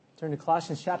Turn to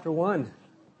Colossians chapter 1.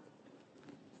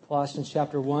 Colossians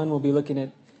chapter 1, we'll be looking at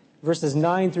verses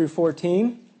 9 through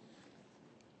 14.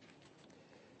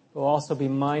 We'll also be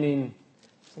mining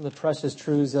some of the precious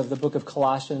truths of the book of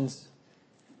Colossians,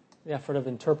 the effort of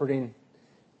interpreting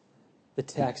the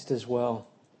text as well.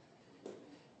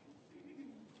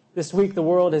 This week, the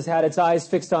world has had its eyes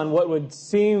fixed on what would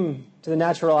seem to the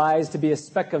natural eyes to be a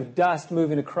speck of dust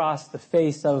moving across the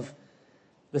face of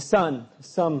the sun.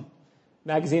 Some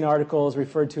magazine articles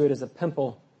referred to it as a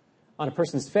pimple on a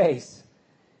person's face.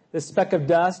 This speck of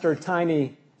dust or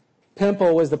tiny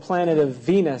pimple was the planet of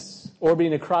Venus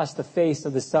orbiting across the face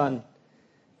of the sun.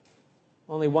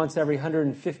 Only once every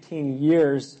 115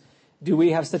 years do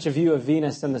we have such a view of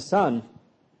Venus and the sun.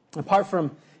 Apart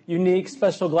from unique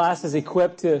special glasses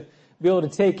equipped to be able to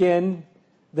take in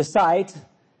the sight,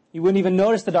 you wouldn't even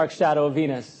notice the dark shadow of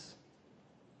Venus.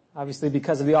 Obviously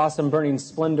because of the awesome burning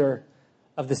splendor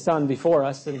of the sun before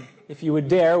us. And if you would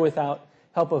dare, without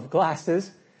help of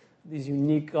glasses, these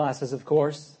unique glasses of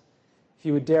course, if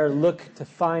you would dare look to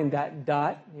find that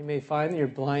dot, you may find that you're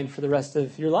blind for the rest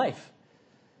of your life.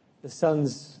 The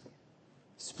sun's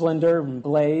splendor and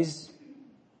blaze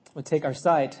would take our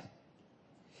sight.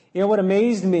 You know, what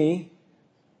amazed me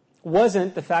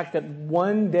wasn't the fact that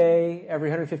one day every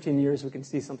 115 years we can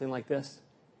see something like this,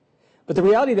 but the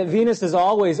reality that Venus is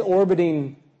always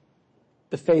orbiting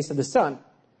the face of the sun.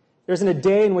 There isn't a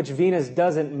day in which Venus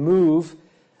doesn't move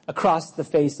across the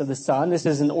face of the sun. This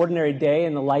is an ordinary day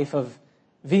in the life of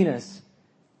Venus.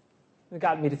 It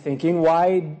got me to thinking,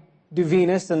 why do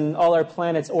Venus and all our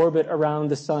planets orbit around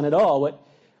the sun at all?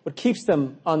 What keeps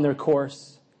them on their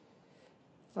course?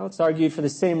 Well, it's argued for the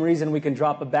same reason we can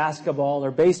drop a basketball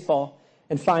or baseball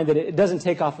and find that it doesn't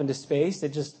take off into space. It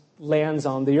just lands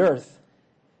on the earth.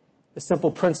 The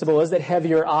simple principle is that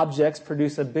heavier objects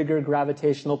produce a bigger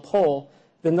gravitational pull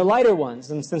than the lighter ones.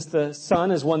 And since the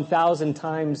sun is 1,000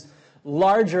 times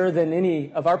larger than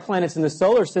any of our planets in the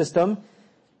solar system,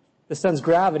 the sun's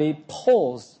gravity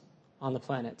pulls on the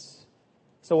planets.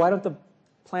 So why don't the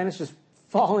planets just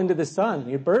fall into the sun?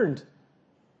 You're burned.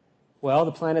 Well,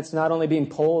 the planet's not only being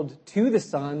pulled to the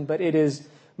sun, but it is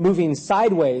moving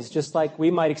sideways, just like we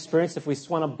might experience if we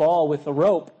swung a ball with a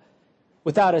rope.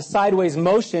 Without a sideways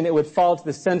motion, it would fall to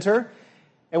the center,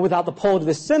 and without the pull to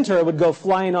the center, it would go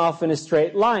flying off in a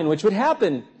straight line, which would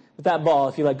happen with that ball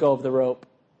if you let go of the rope.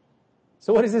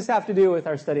 So what does this have to do with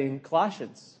our studying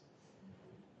Colossians?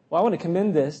 Well, I want to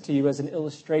commend this to you as an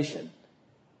illustration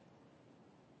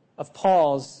of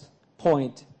Paul's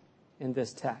point in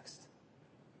this text.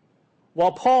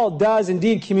 While Paul does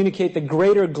indeed communicate the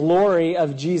greater glory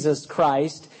of Jesus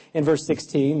Christ in verse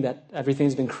 16, that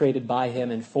everything's been created by him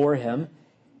and for him,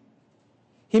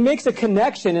 he makes a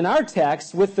connection in our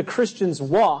text with the Christian's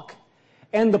walk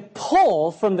and the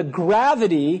pull from the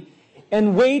gravity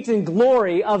and weight and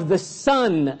glory of the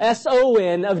Son,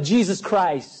 S-O-N, of Jesus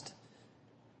Christ.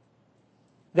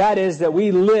 That is, that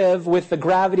we live with the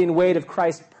gravity and weight of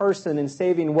Christ's person and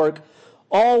saving work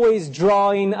always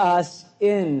drawing us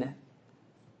in.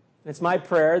 It's my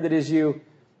prayer that as you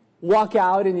walk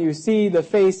out and you see the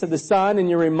face of the sun and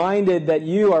you're reminded that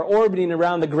you are orbiting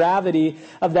around the gravity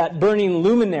of that burning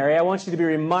luminary, I want you to be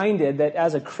reminded that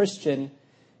as a Christian,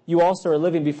 you also are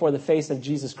living before the face of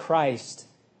Jesus Christ.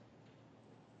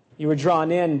 You were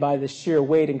drawn in by the sheer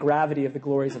weight and gravity of the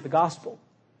glories of the gospel.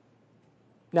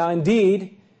 Now,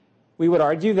 indeed, we would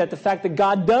argue that the fact that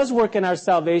God does work in our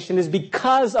salvation is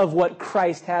because of what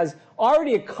Christ has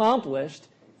already accomplished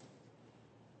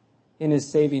in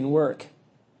his saving work.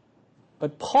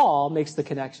 But Paul makes the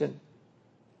connection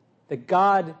that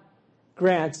God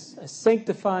grants a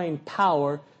sanctifying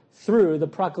power through the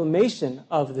proclamation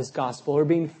of this gospel, or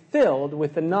being filled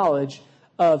with the knowledge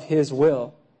of his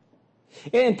will.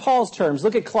 In Paul's terms,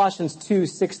 look at Colossians 2,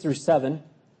 6 through 7.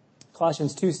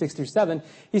 Colossians 2, 6 through 7.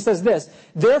 He says this,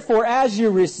 "Therefore, as you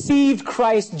received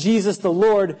Christ Jesus the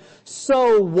Lord,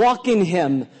 so walk in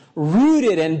him,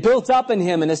 rooted and built up in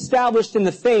him and established in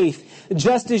the faith,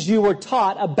 just as you were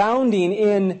taught, abounding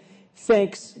in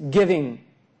thanksgiving."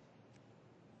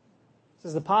 This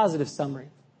is the positive summary.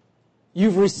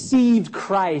 You've received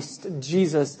Christ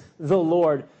Jesus the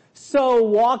Lord. So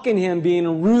walk in him,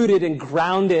 being rooted and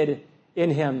grounded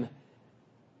in him.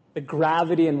 The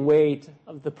gravity and weight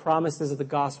of the promises of the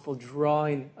gospel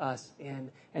drawing us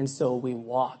in, and so we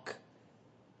walk.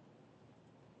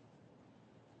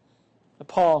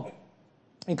 Paul,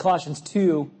 in Colossians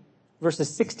 2,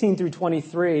 verses 16 through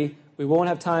 23, we won't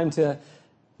have time to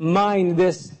mine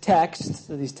this text,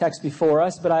 these texts before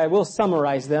us, but I will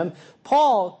summarize them.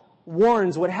 Paul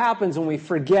warns what happens when we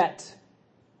forget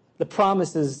the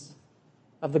promises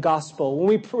of the gospel, when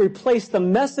we replace the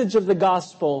message of the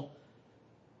gospel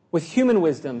with human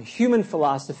wisdom, human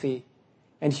philosophy,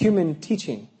 and human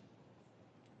teaching.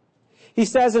 He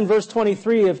says in verse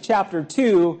 23 of chapter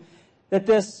 2 that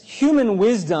this human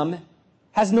wisdom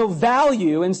has no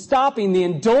value in stopping the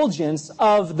indulgence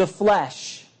of the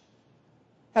flesh,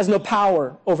 has no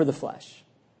power over the flesh.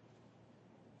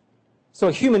 So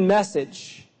a human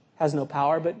message has no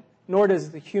power, but nor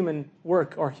does the human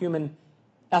work or human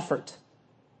effort.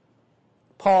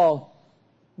 Paul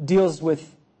deals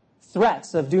with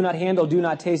threats of do not handle, do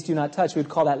not taste, do not touch. We would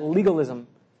call that legalism.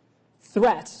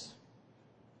 Threats.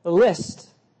 The list.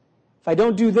 If I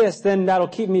don't do this, then that'll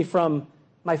keep me from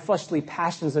my fleshly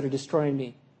passions that are destroying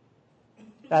me.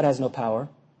 That has no power.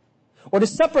 Or to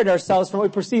separate ourselves from what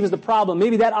we perceive as the problem.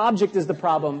 Maybe that object is the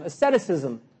problem.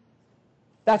 Asceticism.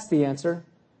 That's the answer.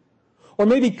 Or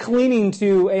maybe clinging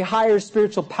to a higher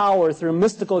spiritual power through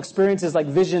mystical experiences like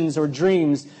visions or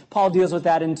dreams. Paul deals with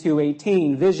that in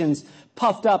 2:18. Visions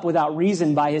puffed up without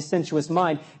reason by his sensuous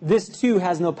mind. This too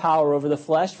has no power over the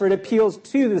flesh, for it appeals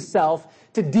to the self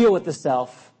to deal with the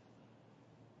self.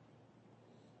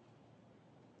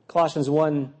 Colossians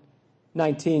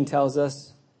 1:19 tells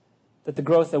us that the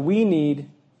growth that we need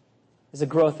is a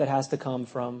growth that has to come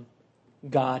from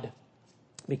God,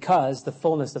 because the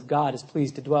fullness of God is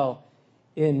pleased to dwell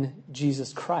in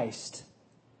Jesus Christ.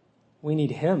 We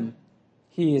need Him.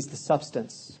 He is the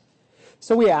substance.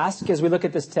 So we ask, as we look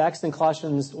at this text in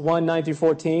Colossians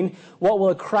 1:9-14, what will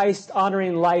a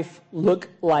Christ-honoring life look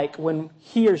like when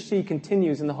he or she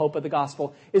continues in the hope of the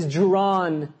gospel, is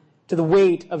drawn to the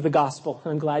weight of the gospel?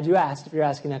 I'm glad you asked, if you're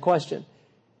asking that question.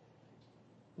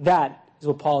 That is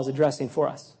what Paul is addressing for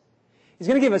us. He's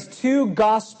going to give us two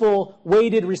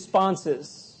gospel-weighted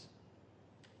responses.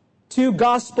 Two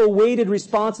gospel-weighted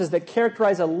responses that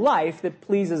characterize a life that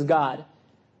pleases God.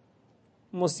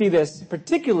 And we'll see this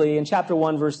particularly in chapter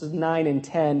 1, verses 9 and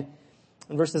 10,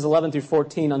 and verses 11 through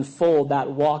 14 unfold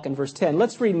that walk in verse 10.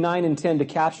 Let's read 9 and 10 to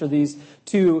capture these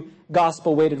two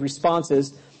gospel-weighted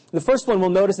responses. The first one we'll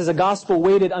notice is a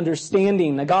gospel-weighted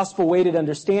understanding, a gospel-weighted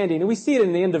understanding. And we see it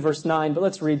in the end of verse 9, but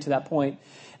let's read to that point.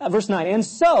 Verse 9, and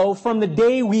so from the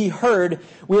day we heard,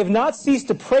 we have not ceased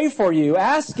to pray for you,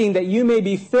 asking that you may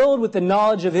be filled with the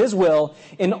knowledge of His will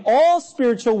in all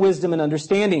spiritual wisdom and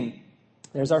understanding.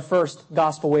 There's our first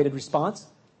gospel-weighted response.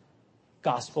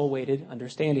 Gospel-weighted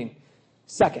understanding.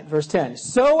 Second, verse 10.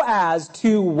 So as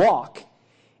to walk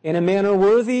in a manner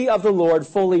worthy of the Lord,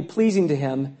 fully pleasing to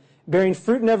Him, bearing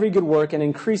fruit in every good work and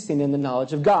increasing in the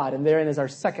knowledge of God. And therein is our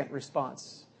second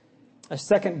response. A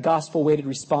second gospel-weighted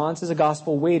response is a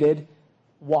gospel-weighted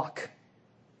walk.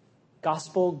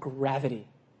 Gospel gravity.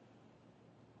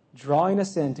 Drawing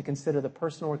us in to consider the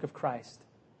personal work of Christ.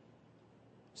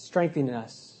 Strengthening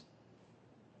us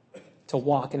to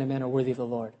walk in a manner worthy of the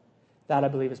Lord. That, I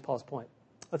believe, is Paul's point.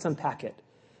 Let's unpack it.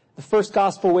 The first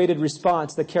gospel-weighted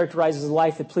response that characterizes a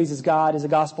life that pleases God is a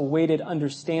gospel-weighted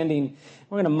understanding.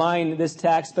 We're going to mine this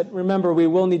text, but remember, we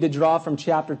will need to draw from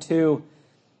chapter 2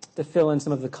 to fill in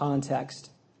some of the context.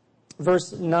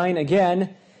 Verse 9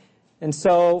 again, and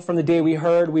so from the day we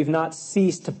heard, we've not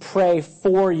ceased to pray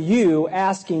for you,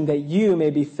 asking that you may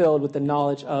be filled with the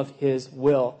knowledge of His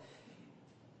will.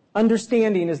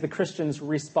 Understanding is the Christian's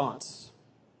response.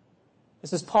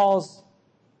 This is Paul's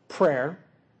prayer.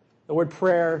 The word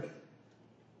prayer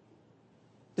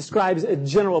describes a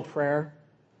general prayer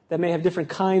that may have different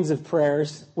kinds of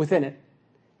prayers within it.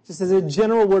 This is a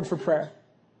general word for prayer.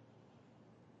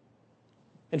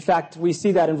 In fact, we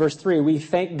see that in verse 3. We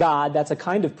thank God, that's a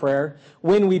kind of prayer.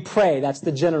 When we pray, that's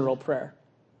the general prayer.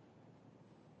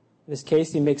 In this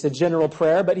case, he makes a general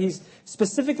prayer, but he's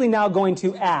specifically now going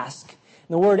to ask.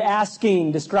 And the word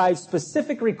asking describes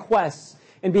specific requests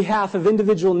in behalf of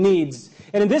individual needs.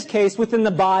 And in this case, within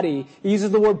the body, he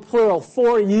uses the word plural,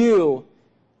 for you,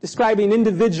 describing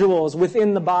individuals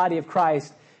within the body of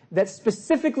Christ that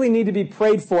specifically need to be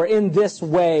prayed for in this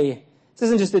way. This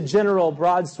isn't just a general,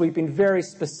 broad sweeping, very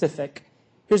specific.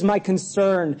 Here's my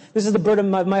concern. This is the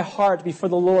burden of my heart before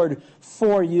the Lord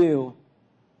for you.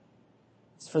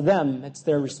 It's for them. It's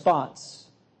their response.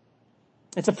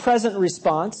 It's a present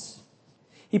response.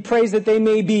 He prays that they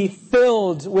may be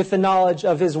filled with the knowledge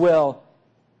of His will.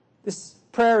 This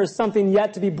prayer is something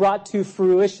yet to be brought to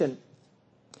fruition.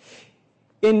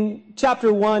 In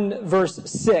chapter 1, verse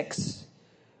 6,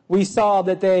 we saw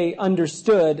that they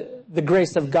understood the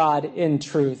grace of God in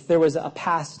truth. There was a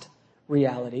past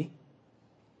reality.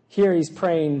 Here he's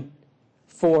praying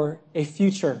for a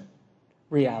future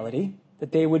reality,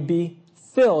 that they would be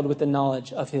filled with the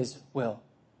knowledge of His will.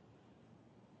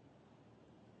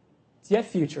 It's yet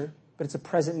future, but it's a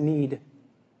present need.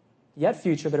 Yet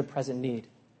future, but a present need.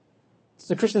 It's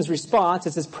the Christian's response.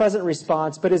 It's his present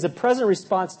response, but is a present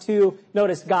response to,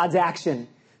 notice, God's action,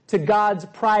 to God's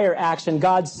prior action,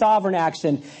 God's sovereign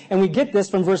action. And we get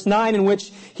this from verse 9 in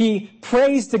which he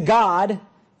prays to God.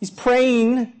 He's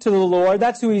praying to the Lord.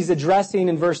 That's who he's addressing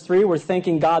in verse 3. We're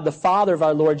thanking God, the Father of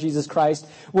our Lord Jesus Christ,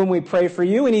 when we pray for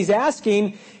you. And he's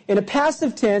asking in a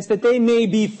passive tense that they may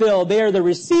be filled. They are the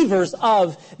receivers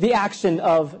of the action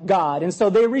of God. And so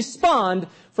they respond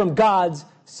from God's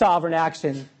sovereign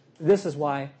action. This is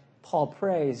why Paul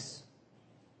prays.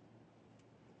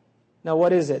 Now,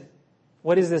 what is it?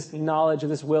 What is this knowledge of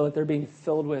this will that they're being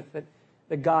filled with,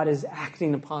 that God is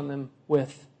acting upon them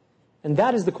with? And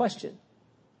that is the question.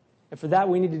 And for that,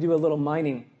 we need to do a little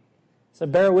mining. So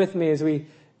bear with me as we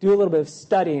do a little bit of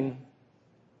studying,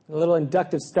 a little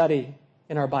inductive study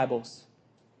in our Bibles.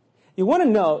 You want to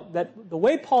note that the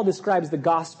way Paul describes the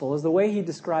gospel is the way he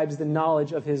describes the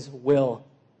knowledge of his will.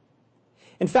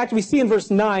 In fact, we see in verse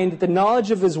 9 that the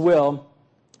knowledge of his will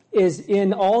is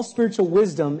in all spiritual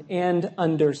wisdom and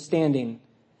understanding.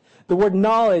 The word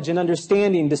knowledge and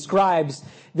understanding describes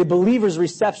the believer's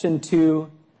reception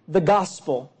to the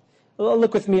gospel.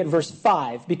 Look with me at verse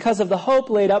 5. Because of the hope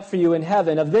laid up for you in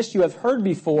heaven, of this you have heard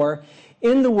before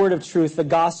in the word of truth, the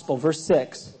gospel. Verse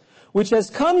 6. Which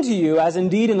has come to you, as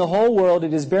indeed in the whole world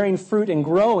it is bearing fruit and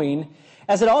growing,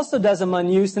 as it also does among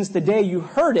you since the day you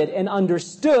heard it and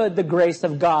understood the grace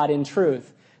of God in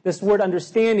truth. This word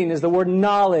understanding is the word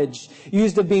knowledge,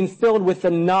 used of being filled with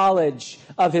the knowledge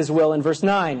of his will in verse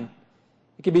 9.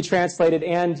 It can be translated,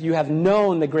 and you have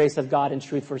known the grace of God in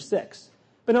truth, verse 6.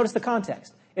 But notice the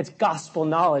context. It's gospel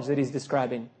knowledge that he's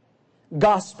describing.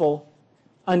 Gospel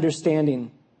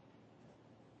understanding.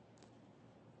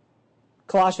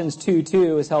 Colossians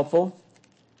 2:2 is helpful.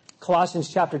 Colossians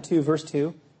chapter 2, verse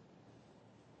 2.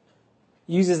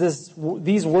 Uses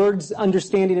these words,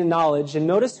 understanding and knowledge, and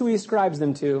notice who he ascribes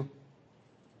them to.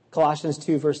 Colossians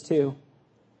 2, verse 2.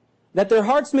 That their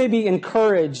hearts may be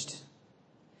encouraged,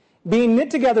 being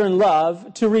knit together in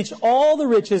love, to reach all the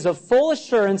riches of full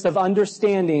assurance of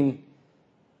understanding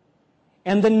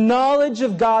and the knowledge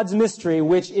of God's mystery,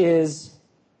 which is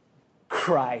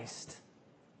Christ.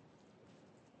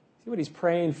 See what he's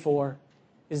praying for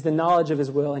is the knowledge of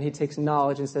his will, and he takes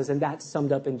knowledge and says, and that's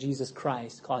summed up in Jesus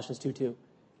Christ, Colossians 2:2. And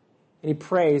he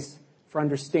prays for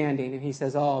understanding, and he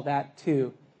says, oh, that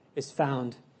too is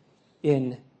found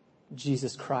in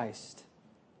Jesus Christ.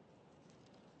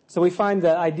 So we find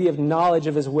the idea of knowledge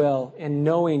of his will and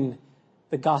knowing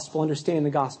the gospel, understanding the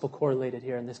gospel correlated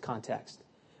here in this context.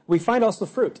 We find also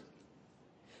fruit.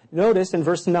 Notice in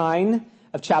verse 9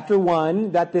 of chapter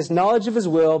 1 that this knowledge of his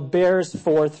will bears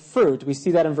forth fruit. We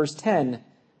see that in verse 10.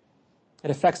 It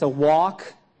affects a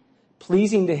walk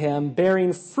pleasing to him,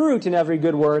 bearing fruit in every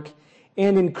good work,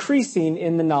 and increasing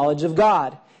in the knowledge of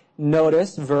God.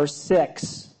 Notice verse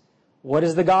 6. What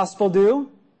does the gospel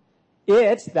do?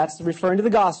 That's referring to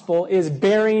the gospel, is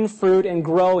bearing fruit and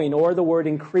growing, or the word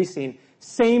increasing.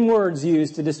 Same words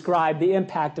used to describe the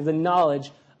impact of the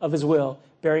knowledge of his will.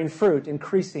 Bearing fruit,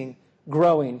 increasing,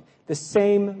 growing. The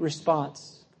same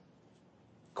response.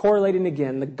 Correlating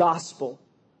again, the gospel,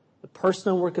 the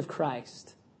personal work of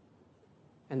Christ,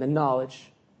 and the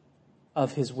knowledge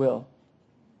of his will.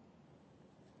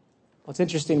 What's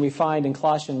interesting, we find in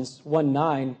Colossians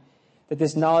 1:9 that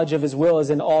this knowledge of his will is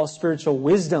in all spiritual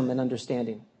wisdom and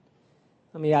understanding.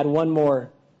 Let me add one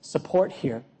more support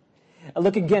here.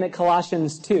 Look again at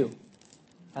Colossians 2.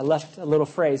 I left a little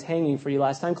phrase hanging for you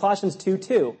last time. Colossians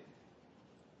 2:2.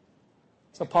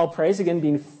 So Paul prays, again,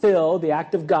 being filled, the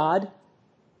act of God.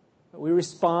 But we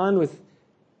respond with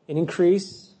an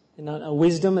increase in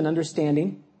wisdom and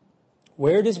understanding.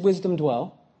 Where does wisdom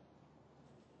dwell?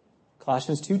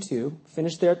 Colossians 2:2.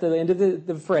 Finish there at the end of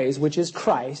the phrase, which is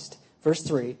Christ. Verse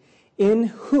 3. In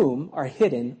whom are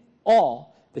hidden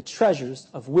all the treasures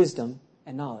of wisdom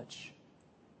and knowledge.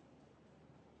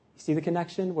 See the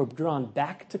connection? We're drawn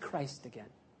back to Christ again.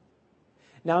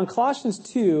 Now in Colossians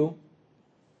 2,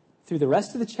 through the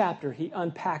rest of the chapter, he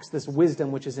unpacks this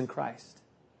wisdom which is in Christ.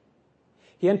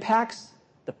 He unpacks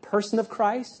the person of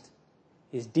Christ,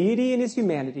 his deity and his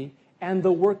humanity, and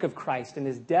the work of Christ in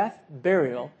his death,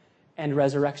 burial, and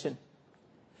resurrection.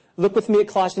 Look with me at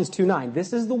Colossians 2:9.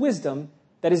 This is the wisdom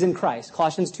that is in Christ.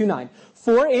 Colossians 2:9.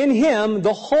 For in him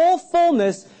the whole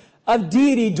fullness of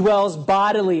deity dwells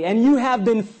bodily, and you have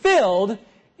been filled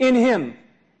in him.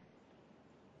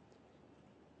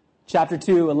 Chapter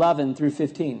 2, 11 through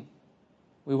 15.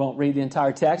 We won't read the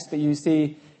entire text, but you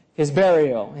see his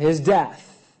burial, his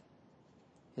death,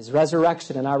 his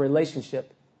resurrection, and our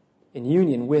relationship in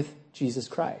union with Jesus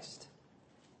Christ.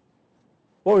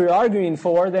 What we're arguing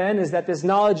for then is that this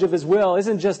knowledge of His will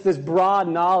isn't just this broad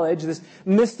knowledge, this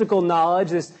mystical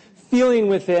knowledge, this feeling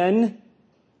within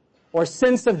or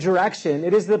sense of direction.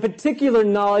 It is the particular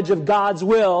knowledge of God's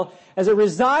will as it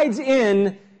resides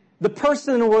in the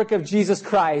person and work of Jesus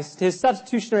Christ, His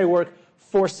substitutionary work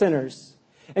for sinners.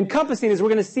 Encompassing, as we're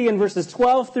going to see in verses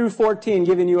 12 through 14,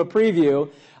 giving you a preview,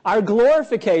 our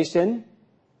glorification,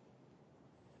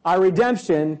 our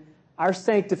redemption, our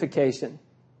sanctification.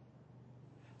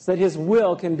 So that His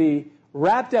will can be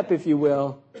wrapped up, if you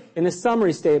will, in a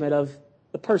summary statement of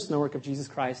the person and work of Jesus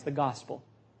Christ, the gospel.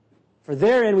 For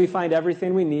therein we find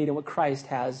everything we need and what Christ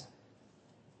has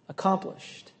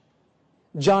accomplished.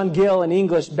 John Gill, an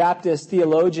English Baptist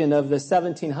theologian of the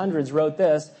 1700s, wrote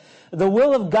this: "The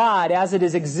will of God as it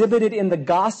is exhibited in the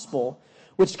gospel,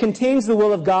 which contains the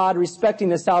will of God respecting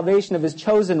the salvation of His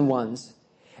chosen ones,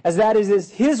 as that it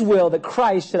is His will that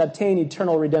Christ should obtain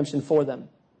eternal redemption for them."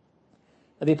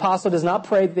 Now, the apostle does not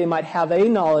pray that they might have a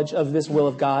knowledge of this will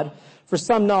of God, for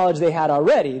some knowledge they had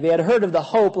already. They had heard of the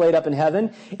hope laid up in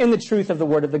heaven in the truth of the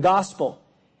word of the gospel.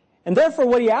 And therefore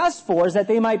what he asked for is that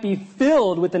they might be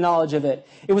filled with the knowledge of it.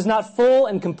 It was not full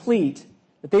and complete,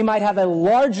 that they might have a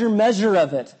larger measure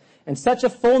of it, and such a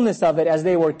fullness of it as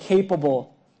they were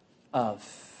capable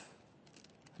of.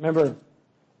 I remember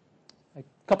a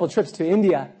couple of trips to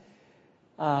India,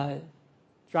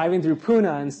 driving through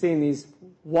Pune and seeing these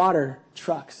water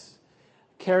trucks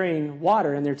carrying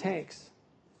water in their tanks.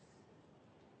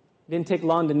 It didn't take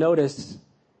long to notice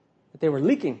that they were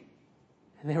leaking.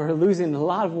 And they were losing a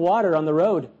lot of water on the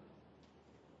road.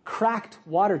 Cracked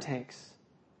water tanks.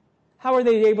 How are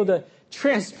they able to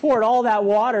transport all that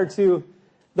water to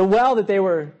the well that they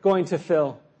were going to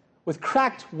fill with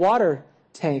cracked water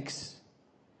tanks?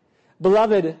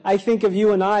 Beloved, I think of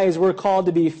you and I as we're called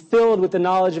to be filled with the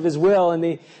knowledge of His will and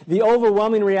the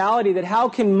overwhelming reality that how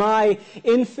can my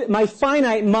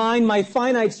finite mind, my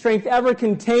finite strength ever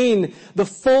contain the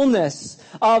fullness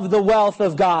of the wealth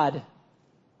of God?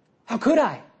 How could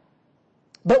I?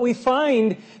 But we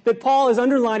find that Paul is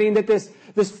underlining that this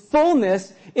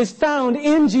fullness is found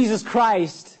in Jesus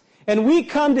Christ. And we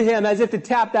come to Him as if to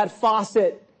tap that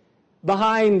faucet,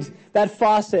 behind that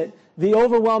faucet, the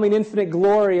overwhelming infinite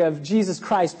glory of Jesus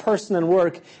Christ's person and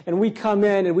work. And we come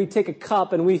in and we take a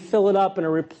cup and we fill it up and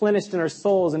are replenished in our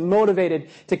souls and motivated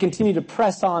to continue to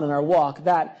press on in our walk.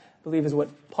 That, I believe, is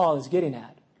what Paul is getting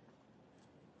at.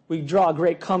 We draw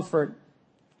great comfort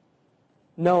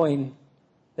knowing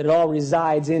that it all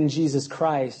resides in Jesus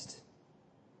Christ.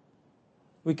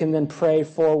 We can then pray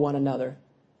for one another,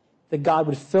 that God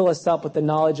would fill us up with the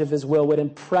knowledge of His will, would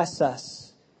impress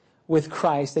us with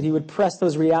Christ, that He would press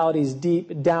those realities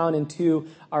deep down into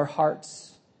our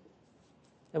hearts,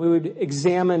 that we would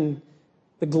examine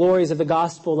the glories of the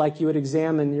gospel like you would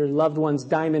examine your loved one's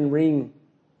diamond ring,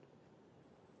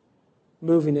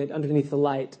 moving it underneath the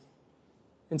light.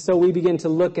 And so we begin to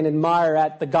look and admire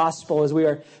at the gospel as we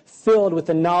are filled with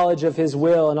the knowledge of His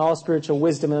will and all spiritual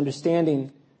wisdom and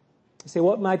understanding. You say,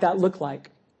 what might that look like?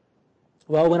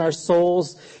 Well, when our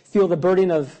souls feel the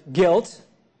burden of guilt,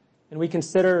 and we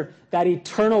consider that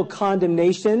eternal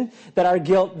condemnation that our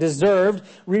guilt deserved,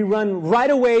 we run right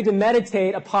away to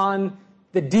meditate upon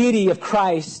the deity of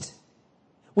Christ.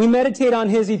 We meditate on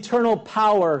His eternal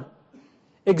power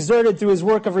exerted through His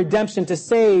work of redemption to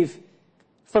save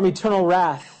from eternal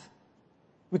wrath.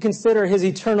 We consider His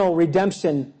eternal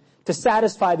redemption to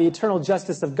satisfy the eternal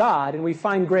justice of God, and we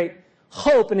find great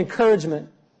hope and encouragement.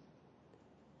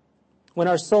 When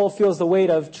our soul feels the weight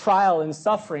of trial and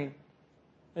suffering,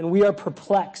 and we are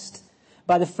perplexed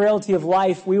by the frailty of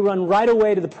life, we run right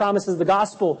away to the promises of the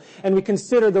gospel, and we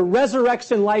consider the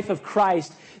resurrection life of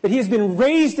Christ, that He has been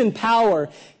raised in power,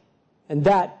 and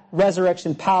that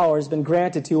resurrection power has been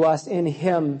granted to us in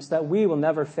Him, so that we will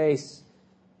never face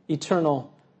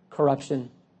eternal corruption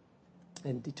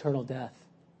and eternal death.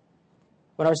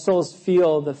 When our souls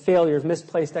feel the failure of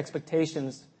misplaced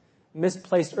expectations,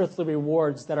 misplaced earthly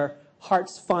rewards that our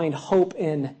hearts find hope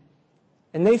in,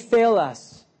 and they fail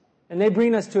us, and they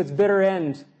bring us to its bitter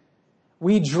end,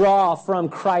 we draw from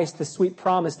Christ the sweet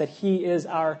promise that He is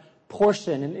our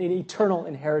portion and an eternal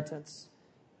inheritance.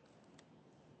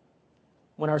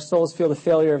 When our souls feel the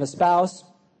failure of a spouse,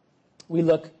 we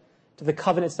look to the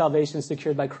covenant salvation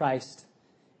secured by Christ,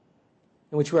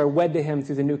 in which we are wed to Him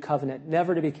through the new covenant,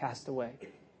 never to be cast away,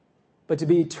 but to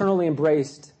be eternally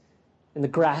embraced in the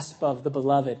grasp of the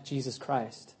beloved Jesus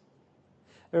Christ.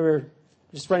 I remember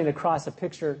just running across a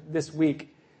picture this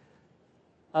week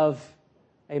of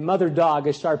a mother dog,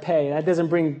 a Shar Pei. That doesn't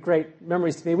bring great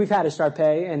memories to me. We've had a Shar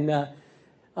Pei, and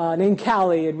named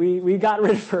Callie, and we got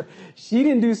rid of her. She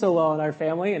didn't do so well in our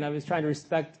family, and I was trying to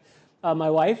respect my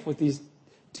wife with these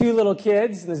two little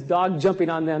kids and this dog jumping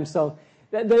on them. So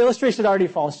the illustration already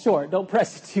falls short. Don't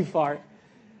press it too far.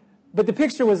 But the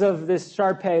picture was of this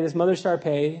Shar-Pei, this mother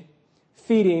Shar-Pei,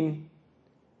 feeding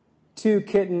two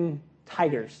kitten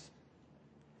tigers.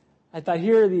 I thought,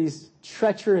 here are these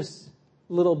treacherous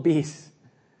little beasts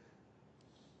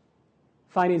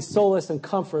finding solace and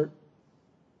comfort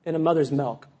in a mother's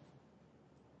milk.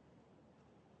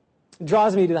 It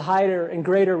draws me to the higher and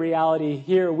greater reality.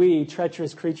 Here we,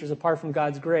 treacherous creatures apart from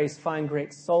God's grace, find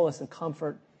great solace and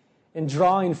comfort in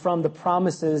drawing from the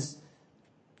promises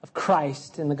of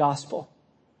Christ in the gospel.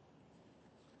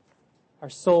 Our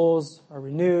souls are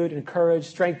renewed, encouraged,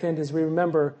 strengthened as we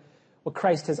remember what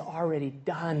Christ has already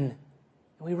done.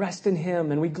 And we rest in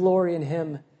Him and we glory in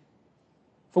Him.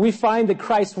 For we find that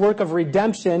Christ's work of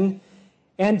redemption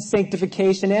and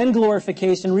sanctification and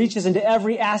glorification reaches into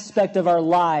every aspect of our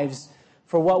lives.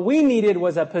 For what we needed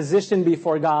was a position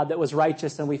before God that was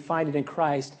righteous, and we find it in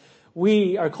Christ.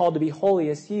 We are called to be holy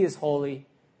as He is holy,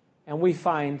 and we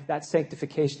find that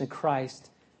sanctification in Christ.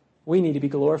 We need to be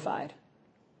glorified,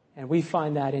 and we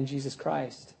find that in Jesus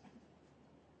Christ.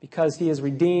 Because He is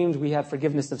redeemed, we have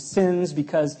forgiveness of sins.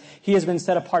 Because He has been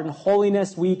set apart in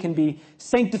holiness, we can be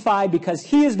sanctified. Because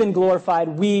He has been glorified,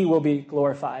 we will be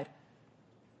glorified.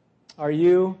 Are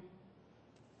you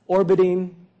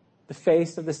orbiting the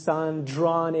face of the sun,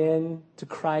 drawn in to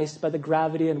Christ by the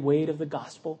gravity and weight of the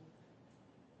gospel?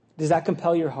 Does that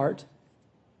compel your heart?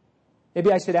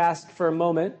 Maybe I should ask for a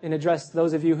moment and address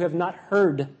those of you who have not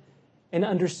heard and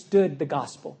understood the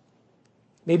gospel.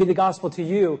 Maybe the gospel to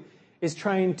you is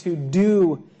trying to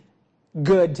do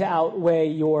good to outweigh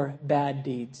your bad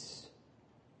deeds.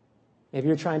 Maybe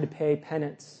you're trying to pay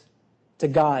penance to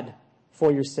God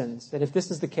for your sins. And if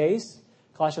this is the case,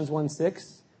 Colossians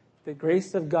 1:6, the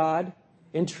grace of God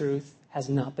in truth has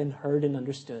not been heard and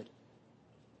understood.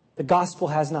 The gospel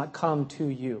has not come to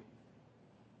you.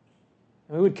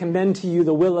 And we would commend to you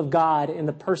the will of God in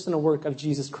the personal work of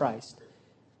Jesus Christ.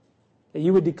 That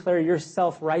you would declare your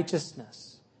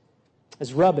self-righteousness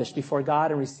as rubbish before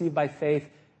God and receive by faith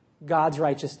God's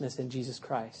righteousness in Jesus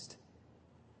Christ.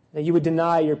 That you would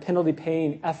deny your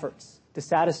penalty-paying efforts to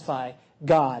satisfy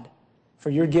God for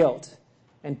your guilt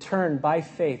and turn by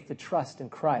faith to trust in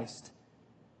Christ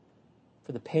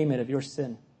for the payment of your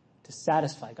sin, to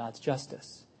satisfy God's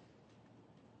justice.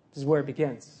 This is where it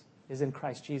begins, is in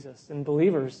Christ Jesus. And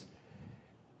believers,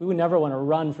 we would never want to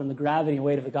run from the gravity and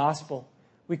weight of the gospel.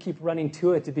 We keep running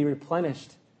to it to be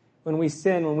replenished. When we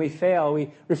sin, when we fail,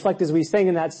 we reflect as we sing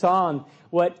in that song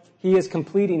what He is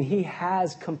completing. He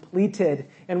has completed,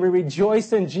 and we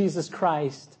rejoice in Jesus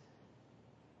Christ.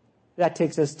 That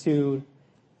takes us to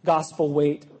gospel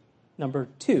weight number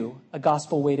 2, a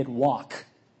gospel weighted walk.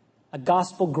 A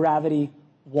gospel gravity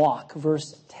walk,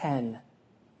 verse 10.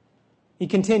 He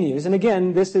continues, and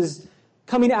again, this is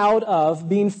coming out of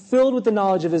being filled with the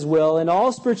knowledge of His will and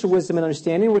all spiritual wisdom and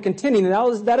understanding. We're continuing,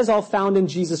 and that is all found in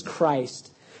Jesus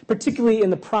Christ, particularly in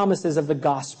the promises of the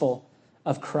gospel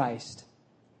of Christ.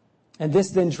 And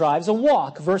this then drives a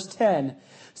walk, verse 10.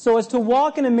 So as to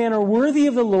walk in a manner worthy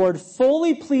of the Lord,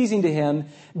 fully pleasing to Him,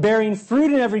 bearing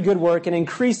fruit in every good work, and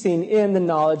increasing in the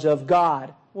knowledge of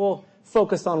God. We'll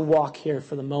focus on walk here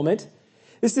for the moment.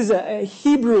 This is a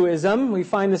Hebrewism. We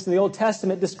find this in the Old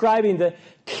Testament, describing the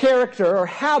character or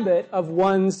habit of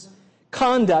one's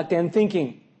conduct and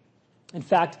thinking. In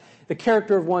fact, the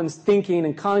character of one's thinking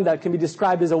and conduct can be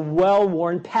described as a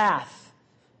well-worn path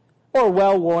or a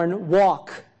well-worn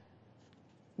walk.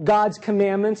 God's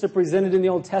commandments are presented in the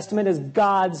Old Testament as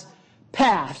God's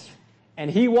path,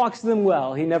 and He walks them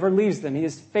well. He never leaves them. He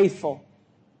is faithful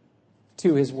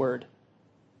to His word.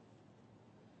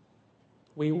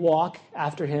 We walk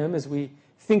after Him as we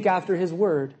think after His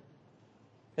word,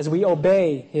 as we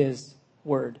obey His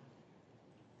word.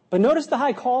 But notice the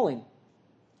high calling.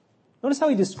 Notice how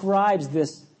He describes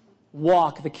this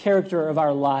walk, the character of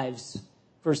our lives.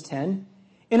 Verse 10,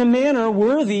 in a manner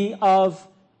worthy of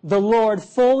the Lord,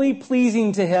 fully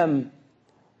pleasing to Him.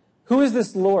 Who is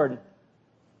this Lord?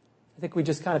 I think we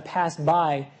just kind of passed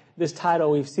by this title.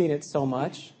 We've seen it so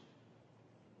much.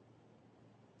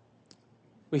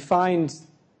 We find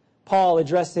Paul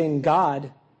addressing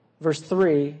God, verse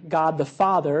 3, God the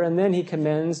Father, and then he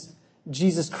commends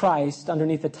Jesus Christ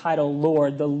underneath the title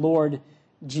Lord, the Lord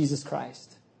Jesus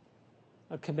Christ.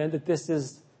 I commend that this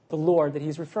is the Lord that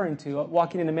he's referring to,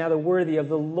 walking in a manner worthy of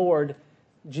the Lord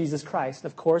Jesus Christ.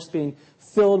 Of course, being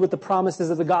filled with the promises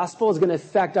of the gospel is going to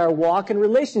affect our walk and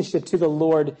relationship to the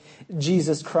Lord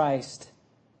Jesus Christ.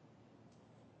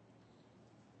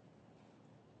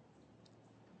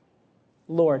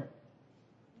 Lord.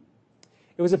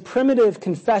 It was a primitive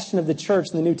confession of the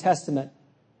church in the New Testament.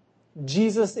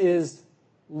 Jesus is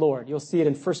Lord. You'll see it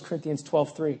in 1 Corinthians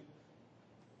 12:3.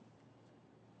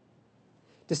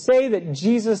 To say that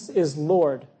Jesus is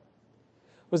Lord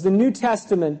was the New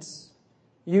Testament's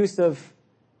use of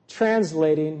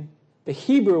translating the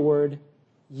Hebrew word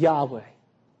Yahweh.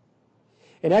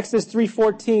 In Exodus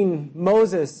 3:14,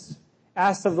 Moses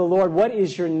asks of the Lord, "What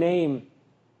is your name?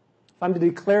 If I'm to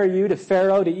declare you to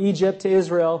Pharaoh, to Egypt, to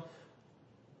Israel,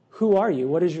 who are you?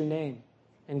 What is your name?"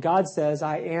 And God says,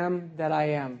 "I am that I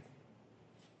am,"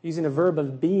 using a verb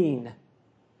of being,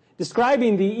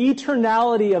 describing the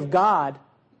eternality of God,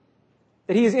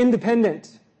 that he is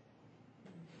independent,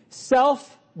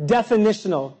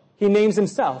 self-definitional. He names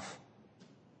himself.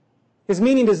 His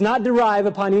meaning does not derive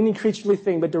upon any creaturely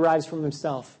thing, but derives from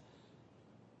himself.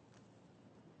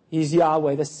 He's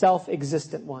Yahweh, the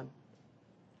self-existent one.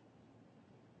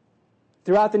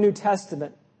 Throughout the New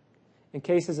Testament, in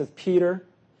cases of Peter,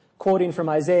 quoting from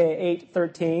Isaiah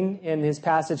 8:13 in his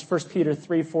passage 1 Peter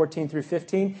 3:14 through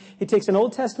 15, he takes an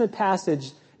Old Testament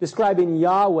passage describing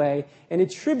Yahweh and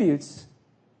attributes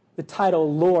the title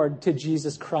Lord to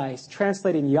Jesus Christ,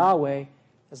 translating Yahweh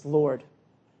as Lord.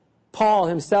 Paul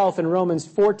himself in Romans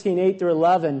 14:8 through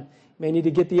 11, you may need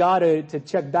to get the audio to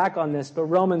check back on this, but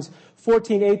Romans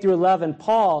 14:8 through 11,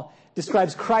 Paul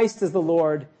describes Christ as the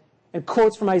Lord and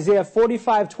quotes from Isaiah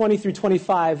 45:20 through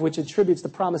 25, which attributes the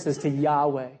promises to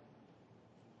Yahweh.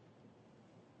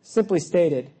 Simply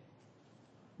stated,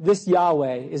 this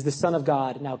Yahweh is the Son of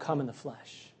God now come in the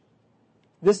flesh.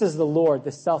 This is the Lord,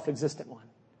 the self-existent one.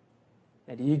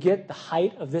 Now, do you get the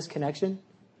height of this connection?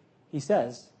 He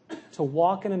says, to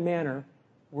walk in a manner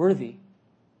worthy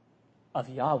of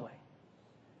Yahweh,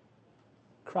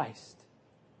 Christ.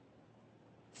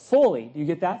 Fully, do you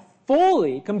get that?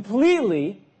 Fully,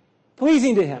 completely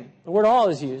pleasing to him. The word all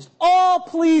is used. All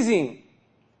pleasing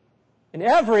in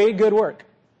every good work.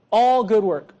 All good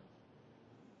work.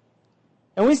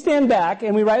 And we stand back,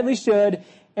 and we rightly should,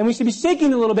 and we should be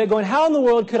shaking a little bit going, how in the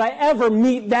world could I ever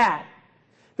meet that?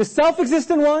 The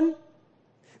self-existent one,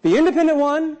 the independent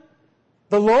one,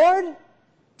 the Lord,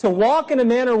 to walk in a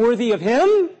manner worthy of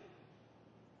him?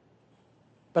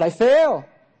 But I fail.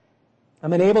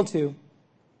 I'm unable to.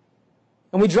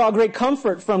 And we draw great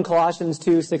comfort from Colossians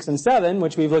 2, 6, and 7,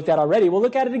 which we've looked at already. We'll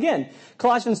look at it again.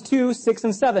 Colossians 2, 6,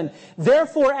 and 7.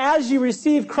 Therefore, as you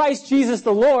receive Christ Jesus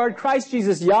the Lord, Christ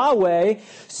Jesus Yahweh,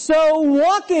 so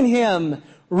walk in him,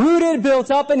 rooted,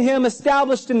 built up in him,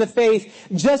 established in the faith,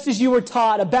 just as you were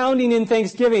taught, abounding in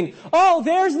thanksgiving. Oh,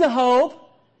 there's the hope.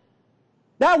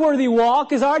 That worthy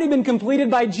walk has already been completed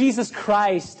by Jesus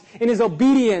Christ in his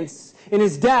obedience, in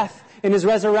his death, in his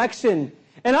resurrection.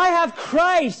 And I have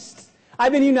Christ.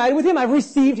 I've been united with him. I've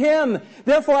received him.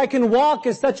 Therefore, I can walk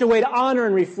in such a way to honor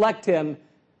and reflect him,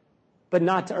 but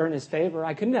not to earn his favor.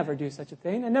 I could never do such a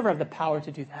thing. I never have the power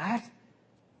to do that.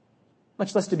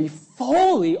 Much less to be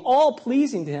fully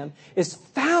all-pleasing to him is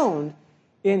found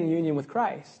in union with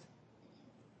Christ.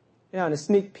 Now, in a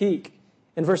sneak peek,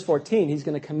 in verse 14, he's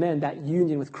going to commend that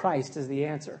union with Christ as the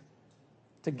answer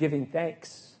to giving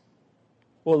thanks.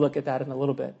 We'll look at that in a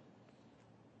little bit.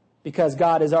 Because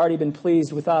God has already been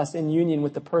pleased with us in union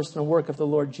with the personal work of the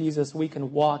Lord Jesus, we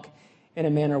can walk in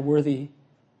a manner worthy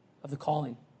of the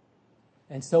calling.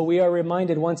 And so we are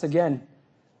reminded once again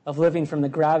of living from the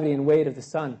gravity and weight of the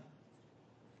Son,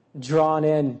 drawn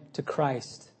in to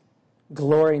Christ,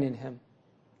 glorying in him,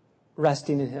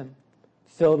 resting in him,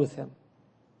 filled with him.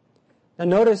 Now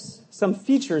notice some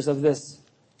features of this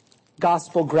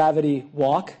gospel gravity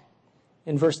walk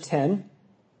in verse 10.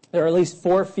 There are at least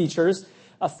four features,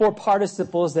 four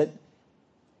participles that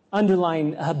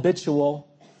underline a habitual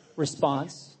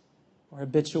response or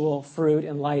habitual fruit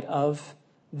in light of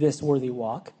this worthy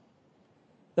walk.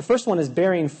 The first one is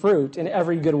bearing fruit in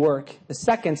every good work. The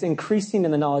second is increasing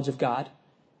in the knowledge of God.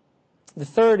 The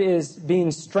third is being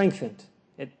strengthened.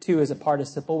 It too is a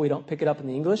participle. We don't pick it up in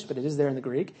the English, but it is there in the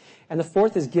Greek. And the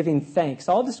fourth is giving thanks.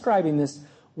 All describing this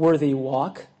worthy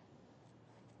walk.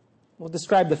 We'll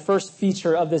describe the first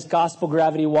feature of this gospel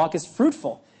gravity walk as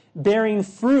fruitful, bearing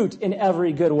fruit in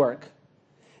every good work.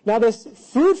 Now this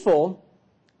fruitful,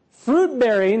 fruit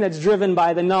bearing that's driven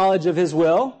by the knowledge of his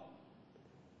will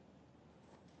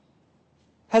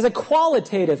has a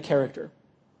qualitative character.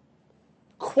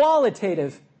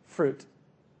 Qualitative fruit.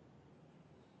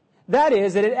 That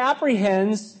is, that it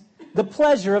apprehends the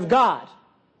pleasure of God.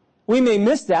 We may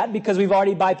miss that because we've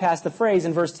already bypassed the phrase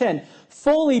in verse 10.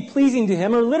 Fully pleasing to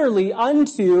him, or literally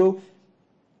unto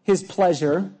his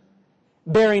pleasure,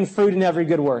 bearing fruit in every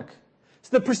good work. So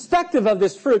the perspective of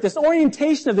this fruit, this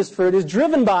orientation of this fruit is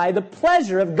driven by the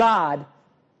pleasure of God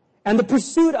and the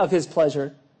pursuit of his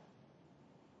pleasure.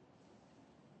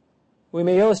 We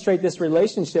may illustrate this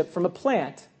relationship from a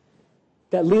plant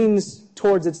that leans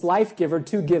towards its life giver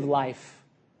to give life.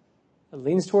 It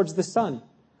leans towards the sun,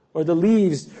 or the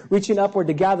leaves reaching upward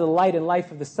to gather the light and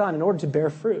life of the sun in order to bear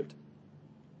fruit.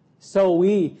 So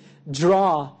we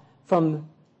draw from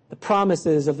the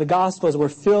promises of the gospel as we're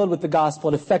filled with the gospel.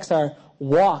 It affects our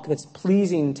walk that's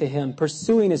pleasing to him,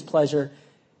 pursuing his pleasure.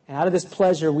 And out of this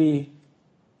pleasure, we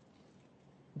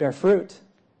bear fruit.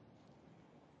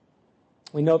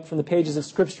 We note from the pages of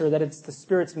Scripture that it's the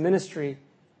Spirit's ministry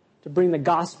to bring the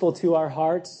gospel to our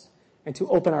hearts and to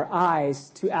open our eyes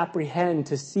to apprehend,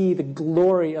 to see the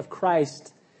glory of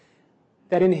Christ,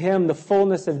 that in him the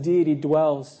fullness of deity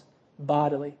dwells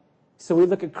bodily. So we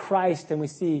look at Christ and we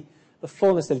see the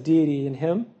fullness of deity in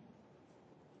him.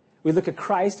 We look at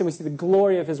Christ and we see the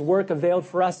glory of his work availed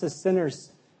for us as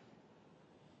sinners.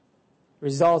 The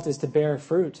result is to bear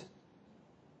fruit.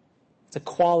 It's a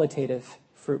qualitative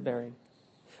fruit bearing.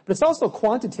 But it's also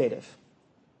quantitative.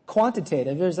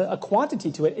 Quantitative. There's a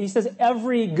quantity to it. He says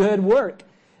every good work.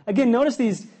 Again, notice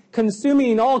these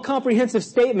consuming, all-comprehensive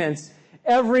statements.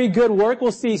 Every good work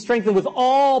we'll see strengthened with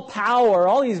all power.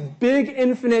 All these big,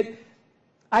 infinite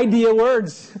idea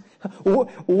words.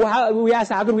 We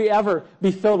ask, how could we ever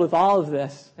be filled with all of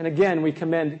this? And again, we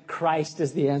commend Christ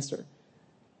as the answer.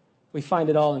 We find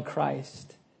it all in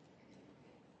Christ.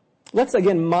 Let's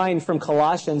again mine from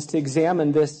Colossians to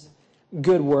examine this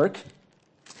good work.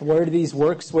 Where do these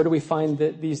works, where do we find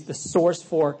the source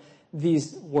for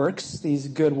these works, these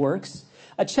good works?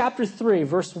 Chapter 3,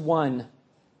 verse 1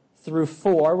 through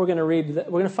 4, we're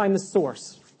going to find the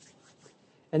source.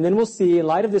 And then we'll see, in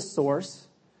light of this source,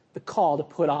 the call to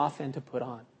put off and to put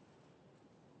on.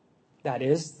 That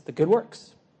is, the good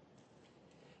works.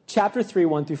 Chapter 3,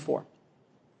 1 through 4.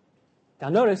 Now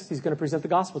notice, he's going to present the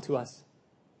gospel to us.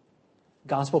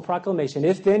 Gospel proclamation.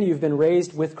 If then you've been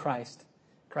raised with Christ,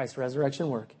 Christ's resurrection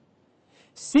work,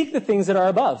 seek the things that are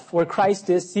above, where Christ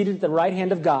is seated at the right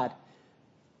hand of God.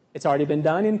 It's already been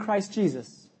done in Christ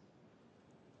Jesus.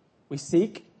 We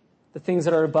seek the things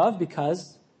that are above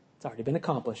because it's already been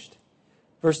accomplished.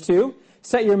 Verse 2,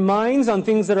 set your minds on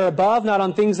things that are above, not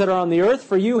on things that are on the earth,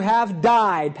 for you have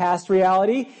died, past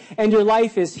reality, and your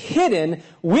life is hidden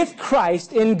with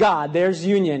Christ in God. There's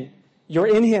union. You're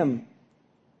in him.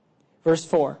 Verse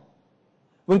 4,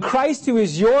 when Christ, who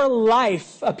is your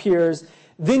life, appears,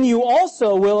 then you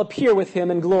also will appear with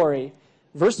him in glory.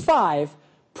 Verse 5,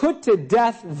 put to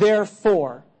death,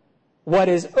 therefore, what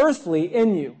is earthly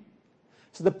in you.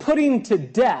 So the putting to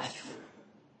death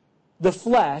the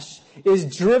flesh is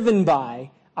driven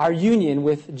by our union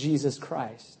with Jesus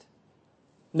Christ.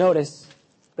 Notice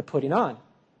the putting on.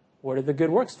 Where do the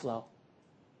good works flow?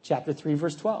 Chapter 3,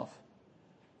 verse 12.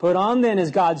 Put on then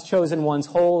as God's chosen ones,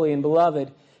 holy and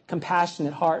beloved,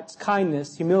 compassionate hearts,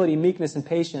 kindness, humility, meekness, and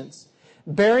patience,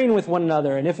 bearing with one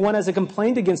another, and if one has a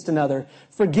complaint against another,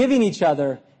 forgiving each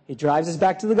other. He drives us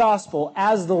back to the gospel.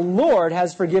 As the Lord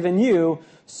has forgiven you,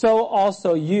 so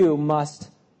also you must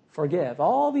forgive.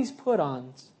 All these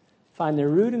put-ons find their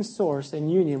root and source in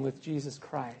union with Jesus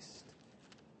Christ.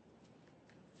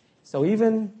 So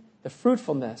even the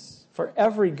fruitfulness for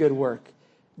every good work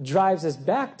drives us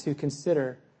back to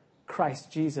consider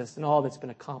Christ Jesus and all that's been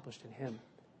accomplished in him.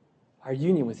 Our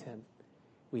union with him.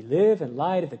 We live in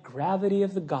light of the gravity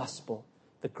of the gospel,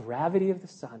 the gravity of the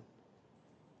Son.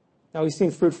 Now we've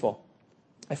seen fruitful,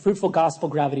 a fruitful gospel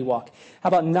gravity walk. How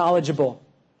about knowledgeable?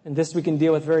 And this we can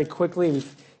deal with very quickly.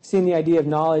 We've seen the idea of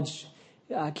knowledge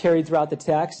carried throughout the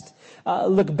text.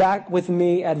 Look back with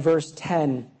me at verse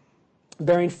 10.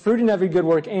 Bearing fruit in every good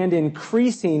work and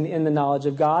increasing in the knowledge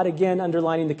of God. Again,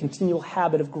 underlining the continual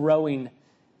habit of growing.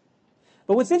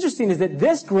 But what's interesting is that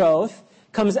this growth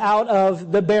comes out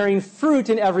of the bearing fruit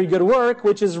in every good work,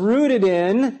 which is rooted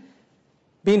in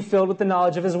being filled with the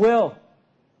knowledge of his will.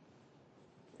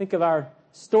 Think of our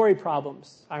story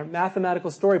problems, our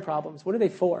mathematical story problems. What are they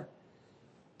for?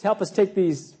 To help us take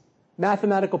these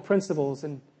mathematical principles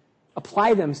and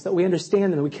apply them so that we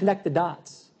understand them and we connect the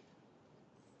dots.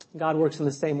 God works in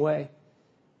the same way.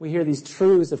 We hear these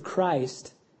truths of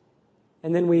Christ,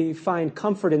 and then we find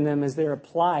comfort in them as they're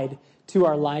applied to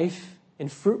our life in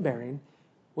fruit bearing,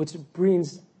 which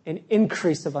brings an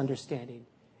increase of understanding,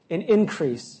 an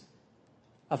increase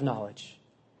of knowledge.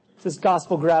 This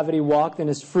gospel gravity walk then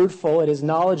is fruitful, it is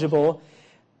knowledgeable,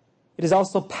 it is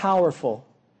also powerful.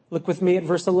 Look with me at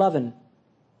verse 11.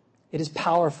 It is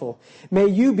powerful. May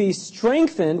you be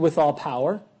strengthened with all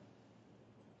power,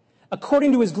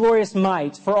 according to his glorious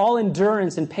might, for all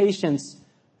endurance and patience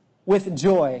with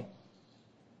joy.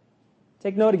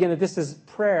 Take note again that this is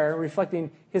prayer,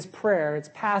 reflecting his prayer. It's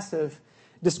passive,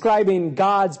 describing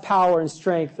God's power and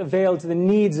strength availed to the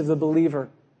needs of the believer.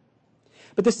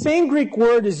 But the same Greek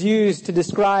word is used to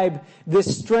describe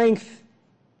this strength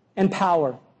and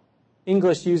power.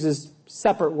 English uses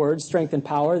separate words, strength and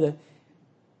power. The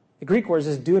Greek word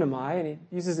is dunamai, and it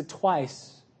uses it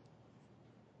twice.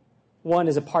 One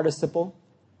is a participle.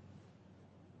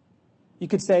 You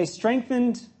could say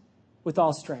strengthened with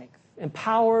all strength,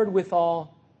 empowered with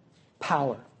all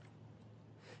power.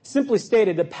 Simply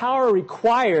stated, the power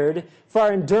required for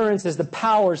our endurance is the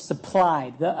power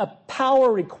supplied. The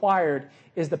power required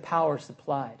is the power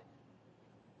supplied.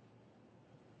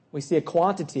 We see a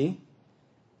quantity.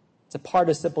 It's a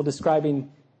participle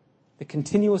describing the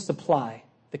continuous supply,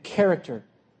 the character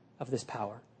of this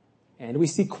power. And we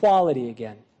see quality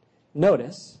again.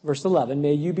 Notice, verse 11,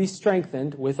 may you be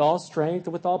strengthened with all strength,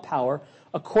 with all power,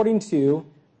 according to,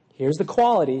 here's the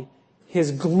quality,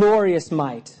 his glorious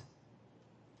might.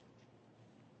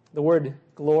 The word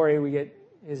glory we get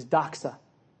is doxa.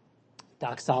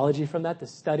 Doxology from that, the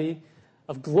study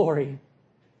of glory.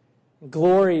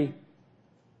 Glory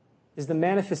is the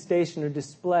manifestation or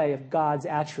display of God's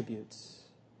attributes.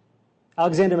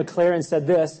 Alexander Maclaren said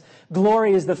this,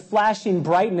 glory is the flashing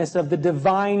brightness of the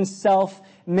divine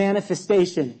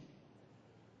self-manifestation.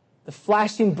 The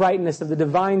flashing brightness of the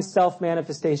divine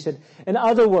self-manifestation. In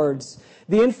other words,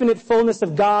 the infinite fullness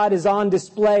of God is on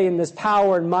display in this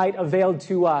power and might availed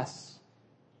to us.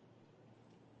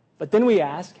 But then we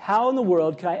ask, how in the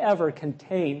world could I ever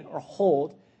contain or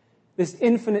hold this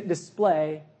infinite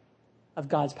display of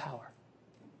God's power?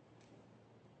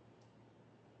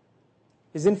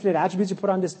 His infinite attributes are put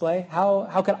on display.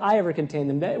 How could I ever contain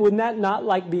them? Wouldn't that not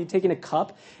like be taking a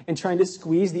cup and trying to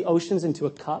squeeze the oceans into a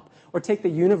cup? Or take the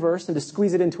universe and to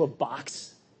squeeze it into a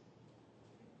box?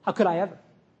 How could I ever?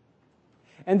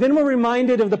 And then we're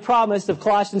reminded of the promise of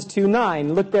Colossians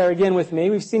 2:9. Look there again with me.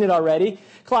 We've seen it already.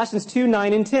 Colossians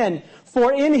 2:9 and 10.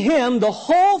 For in him the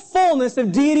whole fullness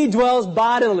of deity dwells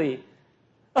bodily.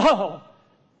 Oh,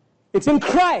 it's in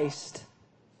Christ.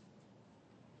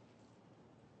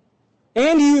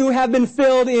 And you have been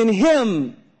filled in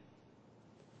him,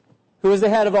 who is the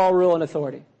head of all rule and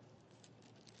authority.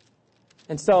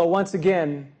 And so, once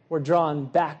again, we're drawn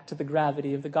back to the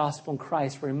gravity of the gospel in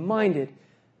Christ. We're reminded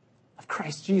of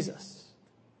Christ Jesus,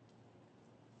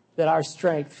 that our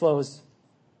strength flows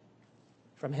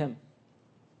from him,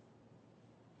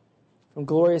 from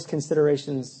glorious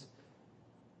considerations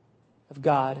of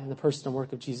God and the person and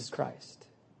work of Jesus Christ.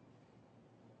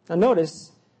 Now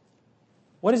notice,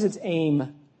 what is its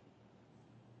aim?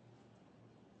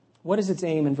 What is its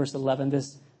aim in verse 11?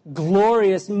 This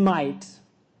glorious might.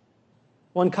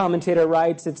 One commentator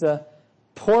writes, it's a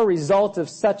poor result of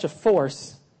such a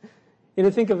force. You know,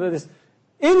 think of this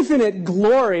infinite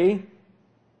glory,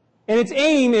 and its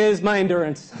aim is my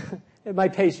endurance and my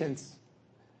patience.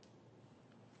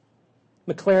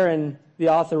 Maclaren, the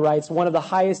author, writes, one of the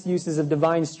highest uses of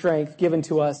divine strength given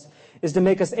to us is to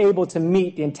make us able to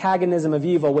meet the antagonism of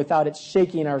evil without it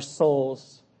shaking our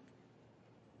souls.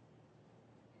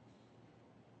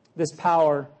 This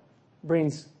power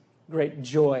brings great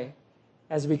joy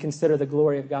as we consider the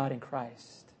glory of God in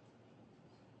Christ.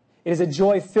 It is a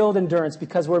joy-filled endurance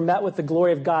because we're met with the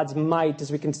glory of God's might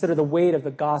as we consider the weight of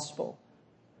the gospel.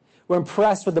 We're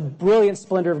impressed with the brilliant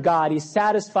splendor of God. He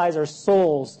satisfies our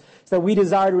souls so that we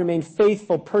desire to remain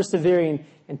faithful, persevering,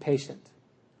 and patient.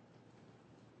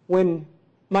 When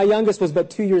my youngest was but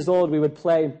 2 years old, we would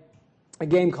play a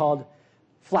game called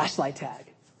flashlight tag.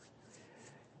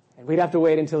 And we'd have to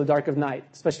wait until the dark of night,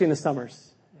 especially in the summers.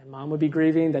 And Mom would be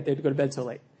grieving that they'd go to bed so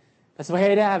late. That's the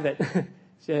way I'd have it.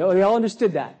 They all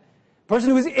understood that. The person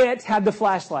who was it had the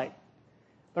flashlight.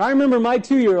 But I remember my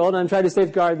 2-year-old, and I'm trying to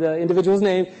safeguard the individual's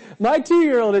name, my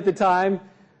 2-year-old at the time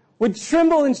would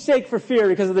tremble and shake for fear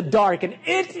because of the dark, and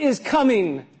it is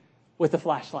coming with the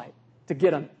flashlight to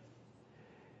get him.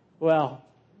 Well,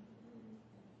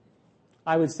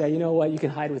 I would say, you know what, you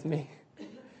can hide with me.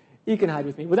 You can hide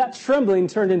with me. Well, that trembling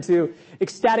turned into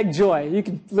ecstatic joy. You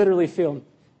could literally feel him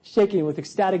shaking with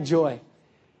ecstatic joy.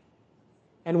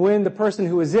 And when the person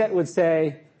who was it would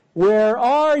say, where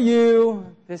are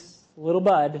you? This little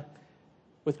bud,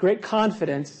 with great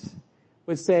confidence,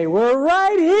 would say, we're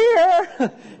right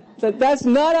here. That's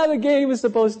not how the game is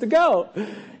supposed to go.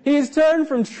 He has turned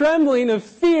from trembling of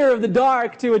fear of the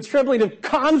dark to a trembling of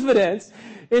confidence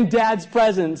in Dad's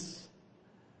presence.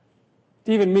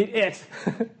 To even meet it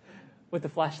with the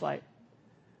flashlight.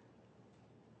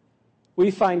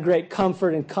 We find great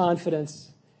comfort and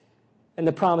confidence in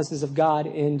the promises of God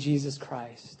in Jesus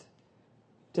Christ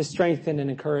to strengthen and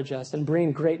encourage us and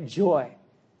bring great joy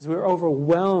as we are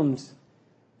overwhelmed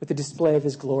with the display of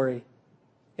his glory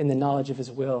in the knowledge of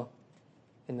his will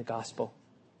in the gospel.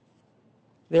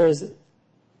 There is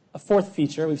a fourth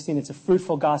feature. We've seen it's a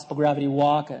fruitful gospel gravity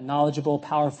walk, a knowledgeable,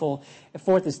 powerful. A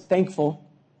fourth is thankful.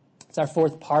 It's our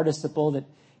fourth participle that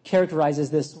characterizes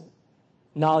this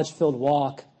knowledge-filled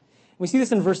walk. We see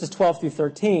this in verses 12 through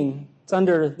 13. It's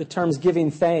under the terms giving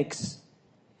thanks.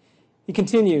 He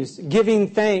continues, giving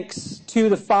thanks to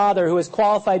the Father who has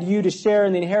qualified you to share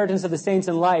in the inheritance of the saints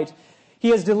in light. He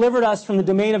has delivered us from the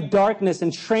domain of darkness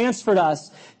and transferred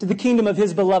us to the kingdom of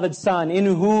his beloved Son, in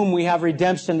whom we have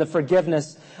redemption, the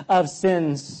forgiveness of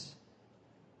sins.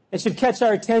 It should catch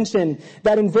our attention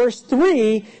that in verse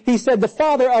 3, he said, the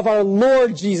Father of our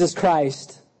Lord Jesus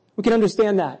Christ. We can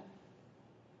understand that.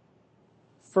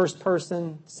 First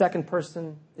person, second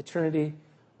person, the Trinity.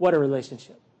 What a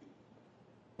relationship.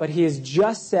 But he has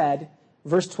just said,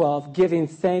 verse 12, giving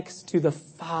thanks to the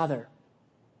Father.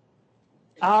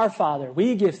 Our Father,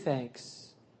 we give thanks.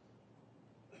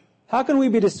 How can we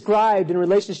be described in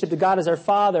relationship to God as our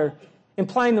Father,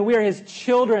 implying that we are his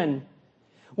children,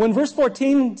 when verse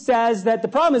 14 says that the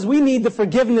problem is we need the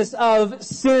forgiveness of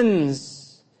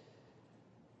sins?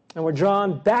 And we're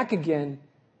drawn back again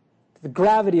to the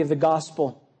gravity of the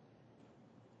gospel.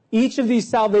 Each of these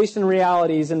salvation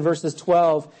realities in verses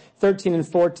 12, 13, and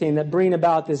 14 that bring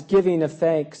about this giving of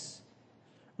thanks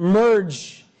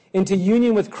merge into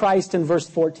union with Christ in verse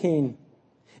 14.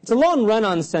 It's a long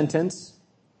run-on sentence.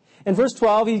 In verse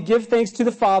 12, he gives thanks to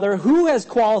the Father who has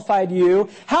qualified you.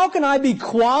 How can I be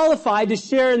qualified to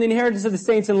share in the inheritance of the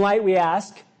saints in light, we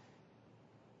ask?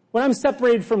 When I'm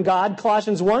separated from God,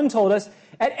 Colossians 1 told us,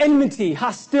 at enmity,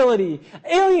 hostility,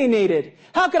 alienated.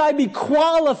 How could I be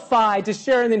qualified to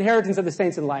share in the inheritance of the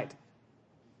saints in light?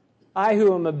 I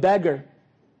who am a beggar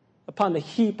upon the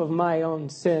heap of my own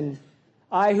sin.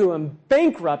 I who am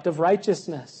bankrupt of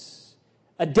righteousness.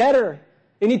 A debtor,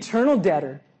 an eternal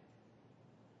debtor.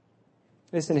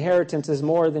 This inheritance is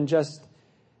more than just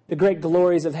the great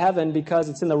glories of heaven because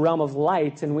it's in the realm of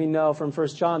light. And we know from 1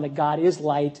 John that God is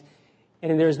light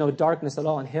and there is no darkness at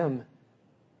all in him.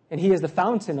 And he is the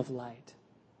fountain of light.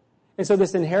 And so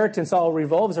this inheritance all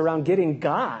revolves around getting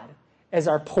God as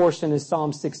our portion, as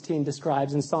Psalm 16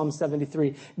 describes in Psalm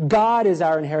 73. God is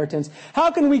our inheritance. How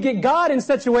can we get God in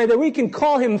such a way that we can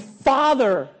call him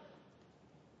Father?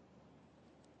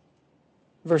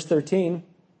 Verse 13,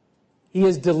 he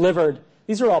is delivered.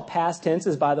 These are all past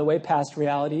tenses, by the way, past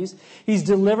realities. He's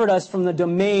delivered us from the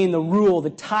domain, the rule,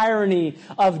 the tyranny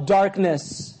of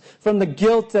darkness, from the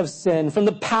guilt of sin, from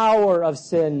the power of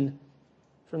sin,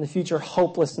 from the future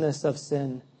hopelessness of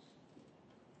sin.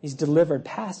 He's delivered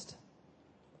past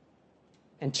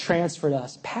and transferred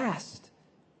us past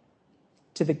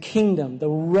to the kingdom, the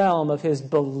realm of his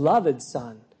beloved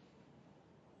Son,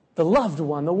 the loved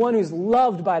one, the one who's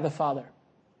loved by the Father.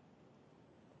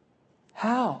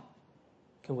 How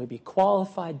can we be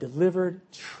qualified, delivered,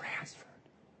 transferred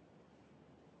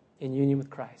in union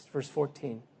with Christ? Verse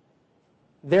 14.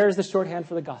 There's the shorthand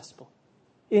for the gospel.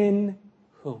 In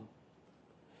whom?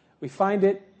 We find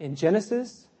it in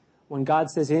Genesis when God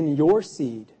says, in your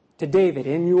seed, to David,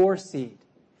 in your seed.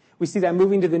 We see that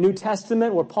moving to the New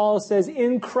Testament where Paul says,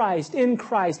 in Christ, in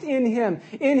Christ, in him,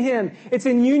 in him. It's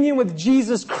in union with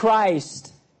Jesus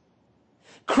Christ.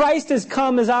 Christ has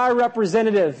come as our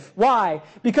representative. Why?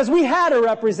 Because we had a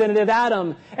representative,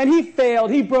 Adam, and he failed.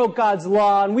 He broke God's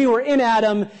law, and we were in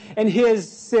Adam, and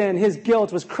his sin, his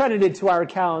guilt was credited to our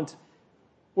account.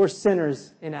 We're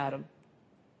sinners in Adam.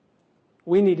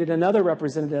 We needed another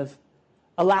representative,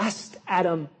 a last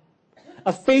Adam,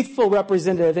 a faithful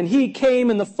representative, and he came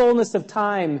in the fullness of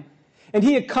time, and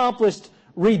he accomplished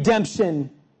redemption.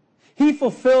 He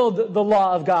fulfilled the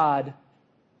law of God.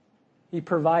 He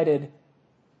provided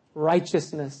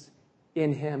righteousness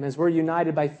in him. As we're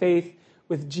united by faith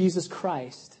with Jesus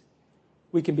Christ,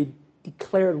 we can be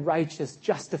declared righteous,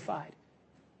 justified,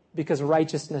 because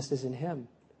righteousness is in him.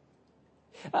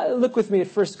 Look with me at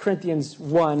 1 Corinthians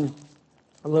 1,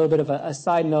 a little bit of a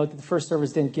side note that the first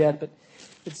service didn't get, but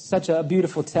it's such a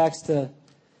beautiful text to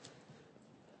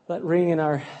let ring in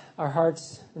our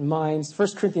hearts and minds.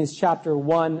 1 Corinthians chapter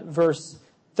 1, verse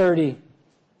 30.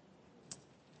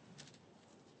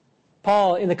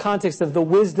 Paul, in the context of the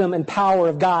wisdom and power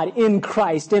of God in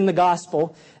Christ, in the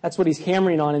gospel, that's what he's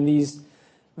hammering on in these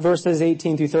verses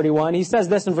 18 through 31. He says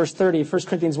this in verse 30, 1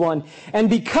 Corinthians 1, and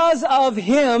because of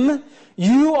him,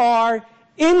 you are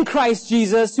in Christ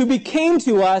Jesus, who became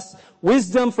to us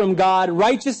wisdom from God,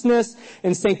 righteousness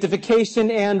and sanctification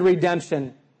and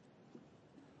redemption.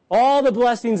 All the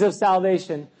blessings of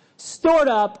salvation stored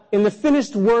up in the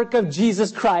finished work of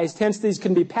Jesus Christ. Hence, these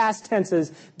can be past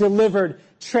tenses, delivered,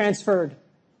 transferred,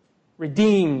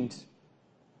 redeemed.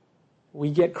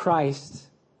 We get Christ,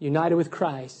 united with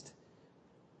Christ.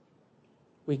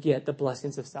 We get the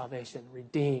blessings of salvation,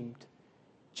 redeemed,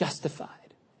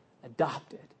 justified,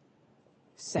 adopted,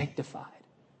 sanctified,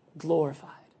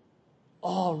 glorified,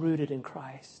 all rooted in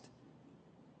Christ.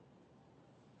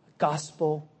 A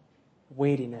gospel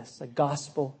weightiness, a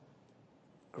gospel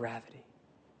gravity.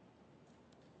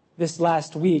 This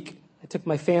last week, I took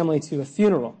my family to a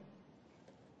funeral.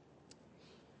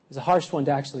 It was a harsh one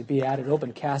to actually be at, an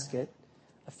open casket.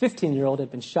 A 15-year-old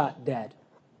had been shot dead.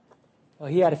 Well,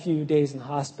 he had a few days in the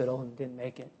hospital and didn't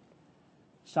make it.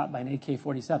 Shot by an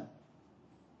AK-47.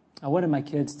 I wanted my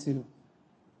kids to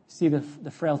see the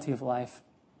frailty of life.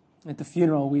 At the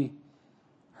funeral, we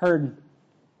heard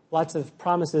lots of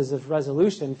promises of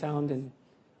resolution found in,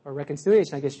 or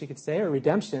reconciliation, I guess you could say, or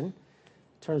redemption,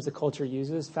 terms the culture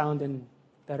uses, found in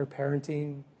better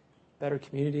parenting, better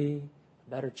community,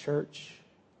 better church.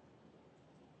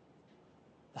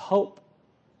 The hope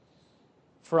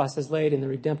for us is laid in the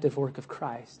redemptive work of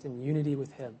Christ, in unity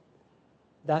with Him.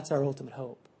 That's our ultimate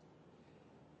hope.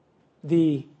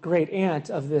 The great aunt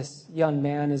of this young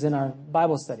man is in our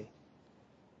Bible study.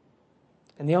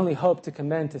 And the only hope to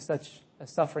commend to such a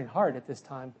suffering heart at this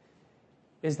time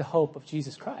is the hope of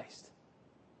Jesus Christ.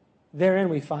 Therein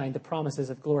we find the promises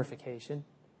of glorification.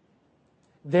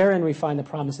 Therein we find the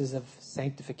promises of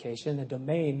sanctification, a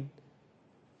domain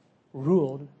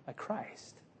ruled by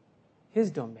Christ,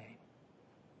 His domain.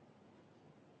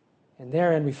 And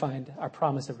therein we find our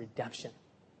promise of redemption.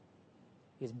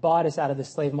 He has bought us out of the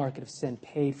slave market of sin,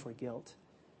 paid for guilt,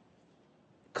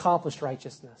 accomplished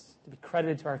righteousness to be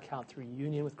credited to our account through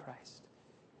union with Christ.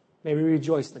 May we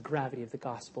rejoice in the gravity of the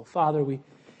gospel. Father, we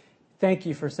thank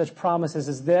you for such promises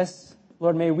as this.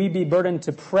 Lord, may we be burdened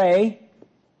to pray,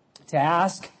 to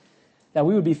ask that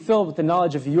we would be filled with the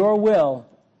knowledge of your will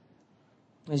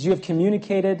as you have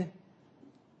communicated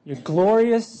your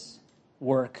glorious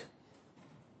work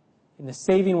in the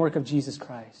saving work of Jesus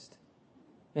Christ.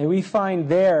 May we find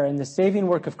there in the saving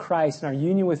work of Christ and our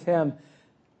union with Him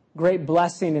great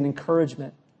blessing and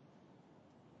encouragement.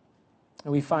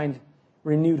 And we find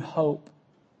renewed hope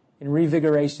and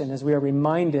revigoration as we are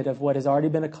reminded of what has already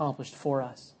been accomplished for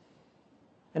us.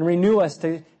 And renew us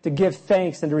to give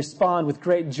thanks and to respond with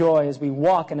great joy as we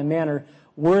walk in a manner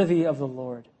worthy of the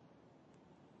Lord,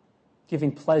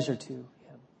 giving pleasure to Him,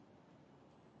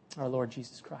 our Lord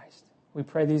Jesus Christ. We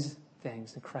pray these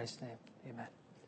things in Christ's name. Amen.